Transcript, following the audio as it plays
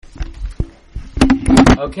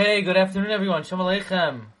Okay, good afternoon everyone. Shalom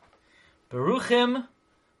Aleichem. Baruchim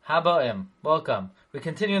Habaim. Welcome. We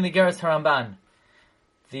continue in the Geras HaRamban.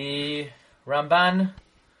 The Ramban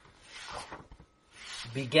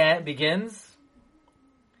begins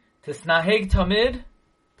to Snahig Tamid.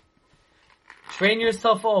 Train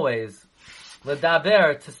yourself always.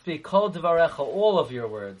 L'daber, to speak kol dvarecha, all of your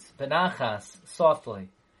words. Benachas, softly.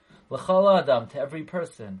 L'chol adam, to every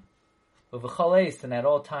person. Uv'chol eis, and at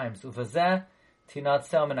all times. Uvazeh, tinat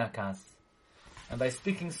sel menakas. And by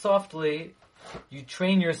speaking softly, you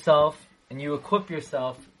train yourself and you equip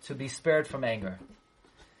yourself to be spared from anger.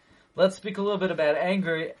 Let's speak a little bit about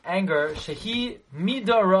anger. Shehi midah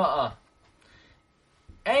ra'ah.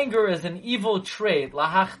 Anger is an evil trait,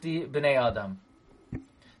 lahachdi b'nei adam,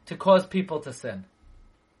 to cause people to sin.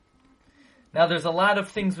 Now there's a lot of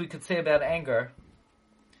things we could say about anger,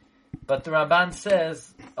 but the Ramban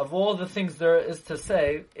says, of all the things there is to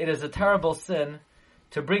say, it is a terrible sin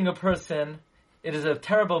to bring a person, it is a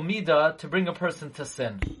terrible midah to bring a person to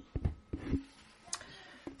sin.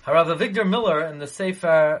 Harav Avigdor Miller in the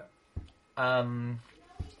Sefer Or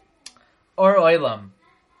Olam,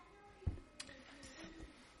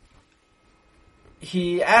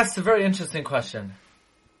 he asks a very interesting question.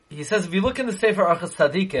 He says, if you look in the Sefer Orchos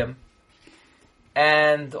Tzadikim,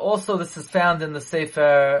 and also this is found in the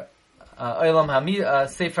Sefer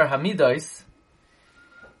Sefer Hamidos,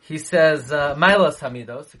 he says, Milos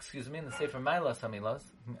Hamidos, in the Sefer Milos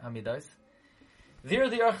Hamidos, there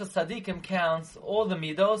the Orchos Tzadikim counts all the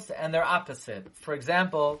midos and their opposite. For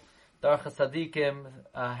example, the Orchos Tzadikim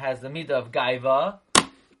has the midah of gaiva,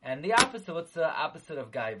 and the opposite, what's the opposite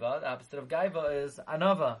of gaiva? The opposite of gaiva is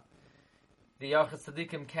anava. The Orchos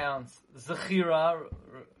Tzadikim counts zechira,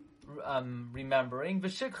 remembering,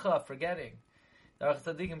 v'shikcha, forgetting. The Orchos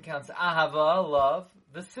Tzadikim counts ahava, love,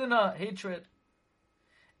 v'sina, hatred.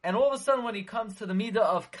 And all of a sudden when he comes to the midah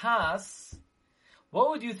of kas, what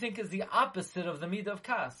would you think is the opposite of the midah of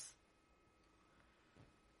kas?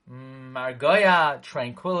 Margoya,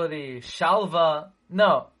 tranquility, shalva.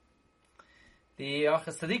 No. The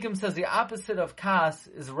Orchos Tzadikim says the opposite of kas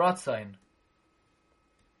is ratzain.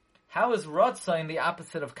 How is ratzain the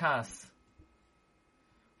opposite of kas?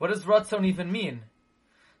 What does ratzon even mean?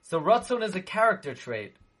 So ratzon is a character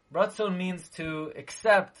trait. Ratzon means to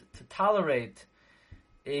accept, to tolerate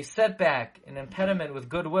a setback, an impediment with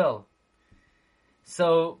goodwill.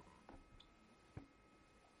 So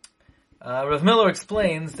Rav Miller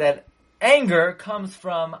explains that anger comes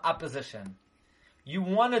from opposition. You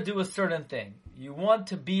want to do a certain thing. You want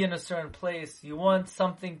to be in a certain place. You want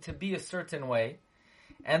something to be a certain way.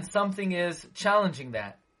 And something is challenging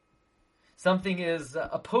that. Something is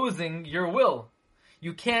opposing your will.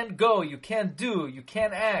 You can't go, you can't do, you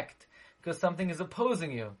can't act because something is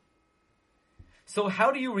opposing you. So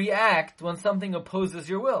how do you react when something opposes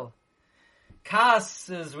your will?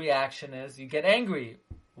 Kas's reaction is you get angry.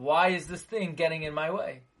 Why is this thing getting in my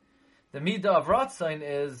way? The midah of Ratzain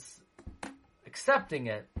is accepting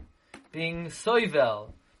it, being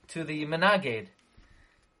soivel to the menaged.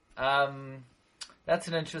 That's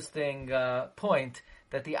an interesting point,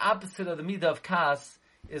 that the opposite of the midah of Kas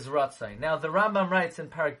is Ratzain. Now the Rambam writes in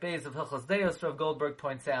Parak Beis of Hilchos Deos, Rav Goldberg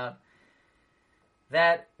points out,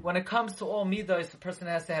 that when it comes to all midos, the person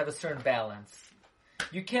has to have a certain balance.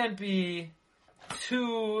 You can't be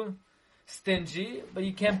too stingy, but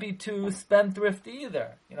you can't be too spendthrifty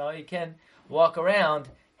either. You can't walk around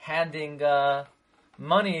handing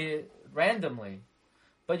money randomly,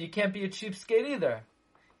 but you can't be a cheapskate either.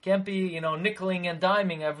 Can't be, nickeling and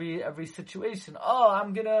diming every situation. Oh,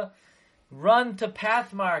 I'm gonna run to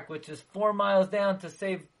Pathmark, which is 4 miles down, to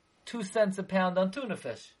save 2 cents a pound on tuna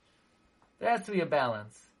fish. There has to be a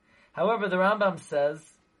balance. However, the Rambam says,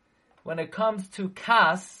 when it comes to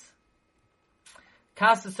kas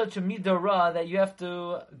is such a midah ra that you have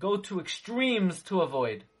to go to extremes to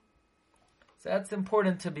avoid. So that's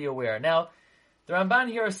important to be aware. Now, the Ramban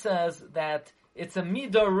here says that it's a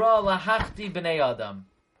midah ra lahachdi b'nei adam.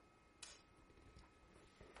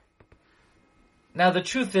 Now, the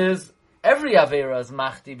truth is, every avera is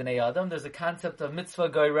machdi b'nei adam. There's a concept of mitzvah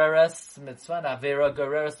goreres mitzvah and avera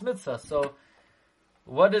goreres mitzvah. So,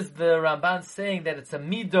 what is the Ramban saying that it's a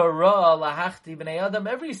midah ra lahachdi b'nei adam?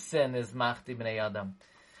 Every sin is machdi b'nei adam.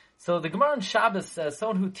 So the Gemara on Shabbos says,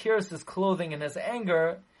 someone who tears his clothing in his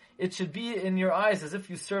anger, it should be in your eyes as if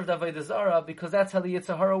you served avodah zarah, because that's how the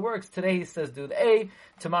Yetzer Hara works. Today he says do A,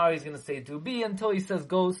 tomorrow he's going to say do B, until he says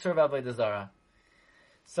go serve avodah zarah.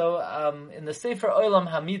 So in the Sefer Olam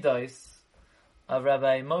Hamidos of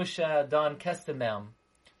Rabbi Moshe Don Kestenbaum,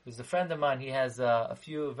 who's a friend of mine, he has a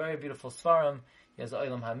few very beautiful svarim. He has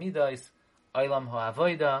Olam Hamidos, Olam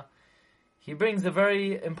HaAvodah. he brings a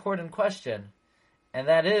very important question, and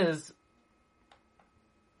that is,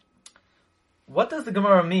 what does the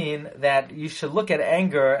Gemara mean that you should look at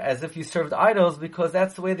anger as if you served idols, because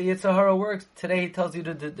that's the way the Yetzer Hara works? Today he tells you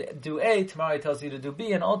to do A, tomorrow he tells you to do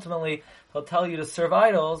B, and ultimately he'll tell you to serve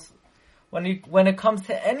idols when it comes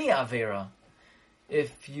to any Avera.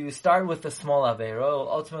 If you start with a small Avera, it will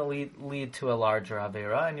ultimately lead to a larger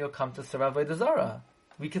Avera, and you'll come to serve Avodah Zarah.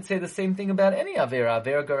 We could say the same thing about any Avera,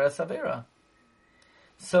 Avera Gares Avera.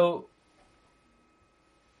 So,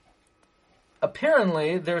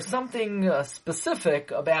 apparently, there's something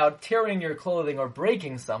specific about tearing your clothing or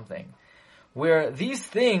breaking something, where these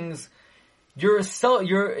things, you're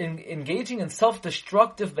engaging in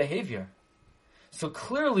self-destructive behavior. So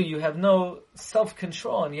clearly you have no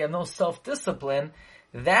self-control and you have no self-discipline.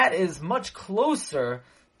 That is much closer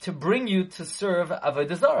to bring you to serve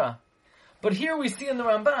Avodah Zarah. But here we see in the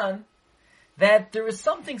Ramban that there is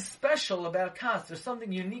something special about Kas. There's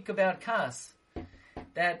something unique about Kas.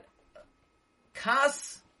 That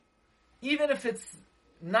Kas, even if it's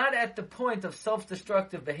not at the point of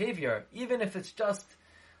self-destructive behavior, even if it's just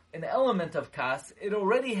an element of Kas, it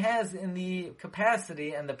already has in the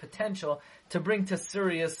capacity and the potential to bring to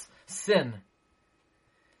serious sin.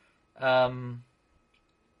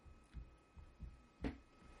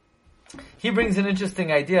 He brings an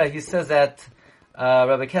interesting idea. He says that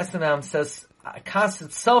Rabbi Kestenbaum says Kas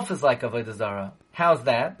itself is like Avodah Zarah. How's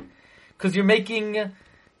that? Because you're making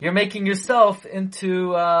yourself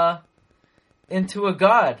into a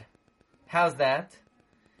god. How's that?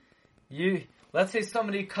 Let's say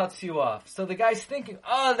somebody cuts you off. So the guy's thinking,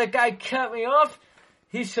 oh, the guy cut me off.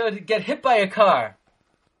 He should get hit by a car.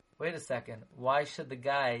 Wait a second. Why should the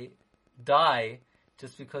guy die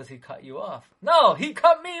just because he cut you off? No, he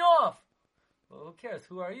cut me off. Well, who cares?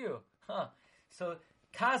 Who are you? So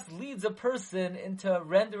Kas leads a person into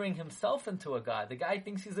rendering himself into a god. The guy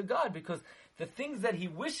thinks he's a god because the things that he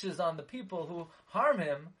wishes on the people who harm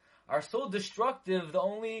him are so destructive. The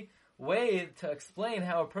only way to explain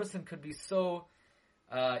how a person could be so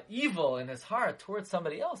evil in his heart towards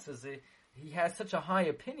somebody else is he has such a high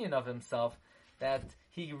opinion of himself that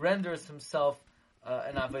he renders himself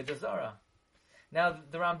an Avodah Zarah. Now,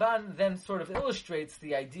 the Ramban then sort of illustrates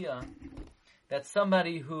the idea that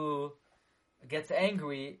somebody who gets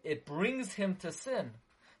angry, it brings him to sin.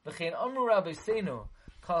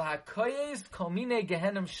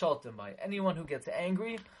 Anyone who gets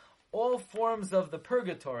angry, all forms of the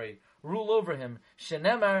purgatory rule over him.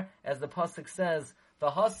 Shenemar, as the pasuk says,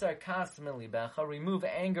 "V'hasar kas milibecha," remove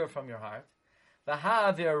anger from your heart.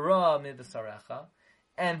 V'ha'avir ra midasarecha,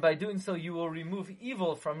 and by doing so you will remove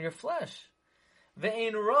evil from your flesh.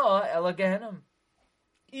 Ve'ein ra ela gehenim.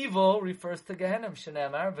 Evil refers to Gehenim.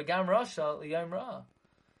 Shenemar v'gam rasha liyom ra.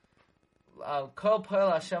 Kol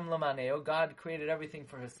poel Hashem lamaneo. God created everything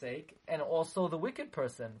for His sake, and also the wicked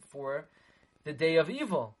person for the day of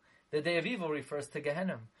evil. The day of evil refers to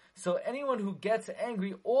Gehenim. So anyone who gets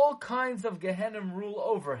angry, all kinds of Gehenim rule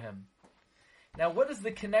over him. Now, what is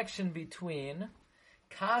the connection between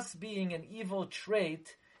Kas being an evil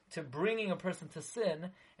trait to bringing a person to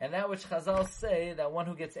sin, and that which Chazal say that one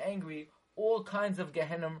who gets angry, all kinds of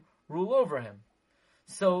Gehenim rule over him?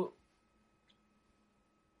 So,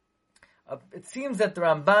 it seems that the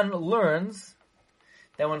Ramban learns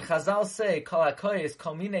that when Chazal say, Kol HaKoyes,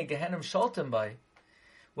 Kol Minei Gehenim Sholtem Bai,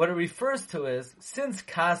 what it refers to is, since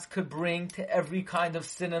Kas could bring to every kind of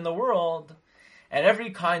sin in the world, and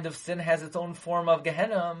every kind of sin has its own form of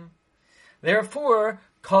Gehenim, therefore,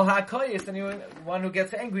 Kol HaKoyes, anyone who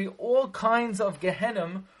gets angry, all kinds of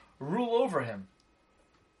Gehenim rule over him.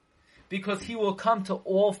 Because he will come to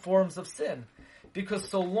all forms of sin. Because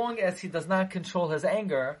so long as he does not control his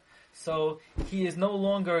anger, so he is no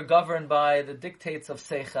longer governed by the dictates of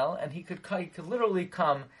Seichel, and he could literally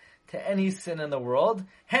come to any sin in the world.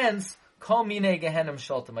 Hence, Kol Minei Gehenim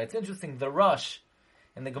Sholtem. It's interesting, the Rosh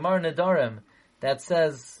in the Gemara Nedarim that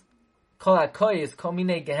says Kol HaKoyes, Kol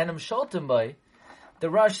Minei Gehenim Sholtem Bai, the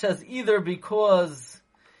Rosh says either because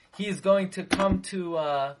he is going to come to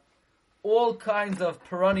all kinds of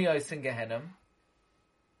Peronios in Gehenim,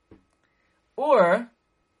 or,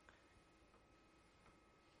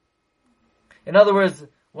 in other words,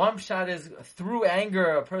 one pshat is through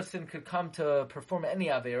anger a person could come to perform any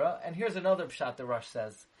Avera, and here's another pshat the Rosh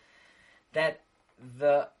says, that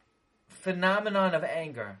the phenomenon of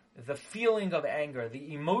anger, the feeling of anger,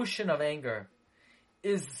 the emotion of anger,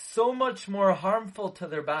 is so much more harmful to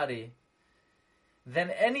their body than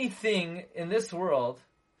anything in this world,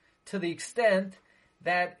 to the extent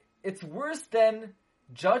that it's worse than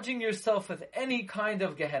judging yourself with any kind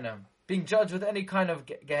of Gehenim, being judged with any kind of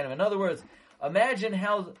Gehenim. In other words, Imagine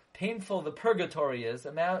how painful the purgatory is.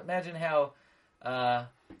 Imagine how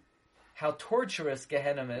torturous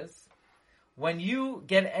Gehenna is. When you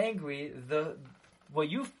get angry, what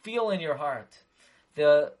you feel in your heart,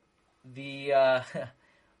 the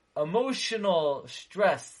emotional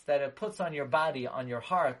stress that it puts on your body, on your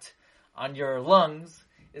heart, on your lungs,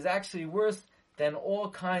 is actually worse than all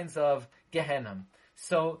kinds of Gehenna.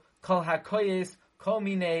 So, kol hakoyes, kol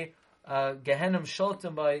mine Gehenna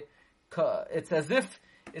sholtem by. It's as if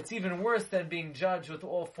it's even worse than being judged with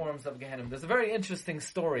all forms of Gehenna. There's a very interesting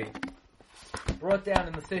story brought down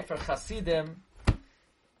in the Sefer Chasidim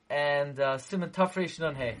and Siman Tafresh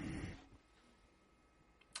Nun Hey.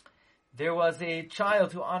 There was a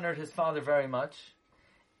child who honored his father very much,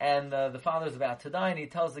 and the father's about to die, and he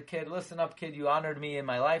tells the kid, "Listen up, kid, you honored me in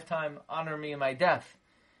my lifetime, honor me in my death."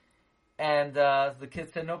 And the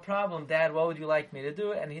kid said, "No problem, Dad, what would you like me to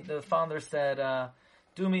do?" And the father said,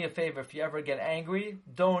 "Do me a favor, if you ever get angry,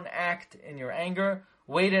 don't act in your anger,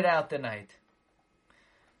 wait it out the night."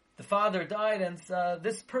 The father died, and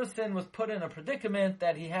this person was put in a predicament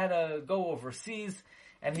that he had to go overseas,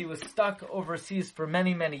 and he was stuck overseas for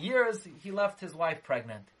many, many years. He left his wife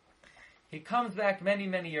pregnant. He comes back many,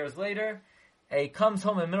 many years later, and he comes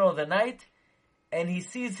home in the middle of the night, and he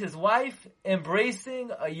sees his wife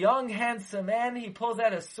embracing a young, handsome man. He pulls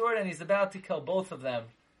out his sword, and he's about to kill both of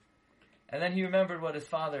them. And then he remembered what his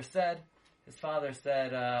father said. His father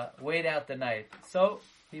said, wait out the night. So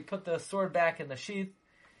he put the sword back in the sheath,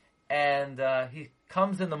 and he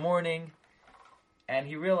comes in the morning, and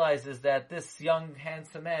he realizes that this young,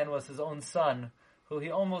 handsome man was his own son, who he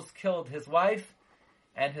almost killed his wife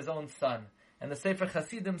and his own son. And the Sefer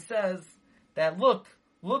Chasidim says that look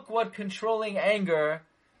what controlling anger,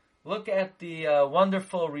 look at the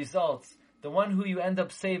wonderful results. The one who you end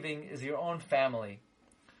up saving is your own family.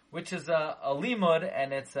 Which is a limud,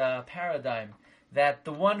 and it's a paradigm, that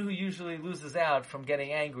the one who usually loses out from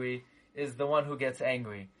getting angry is the one who gets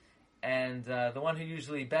angry. And the one who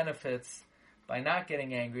usually benefits by not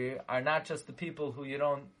getting angry are not just the people who you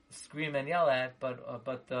don't scream and yell at,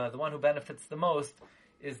 but the one who benefits the most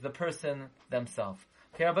is the person themselves.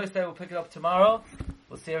 Okay, Rabbi Say, we'll pick it up tomorrow.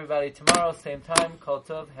 We'll see everybody tomorrow, same time. Kol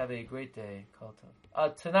Tov. Have a great day. Kol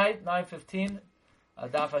Tov. Tonight, 9:15.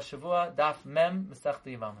 Daf HaShavua, Daf Mem,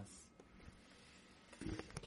 Masechta Yevamos.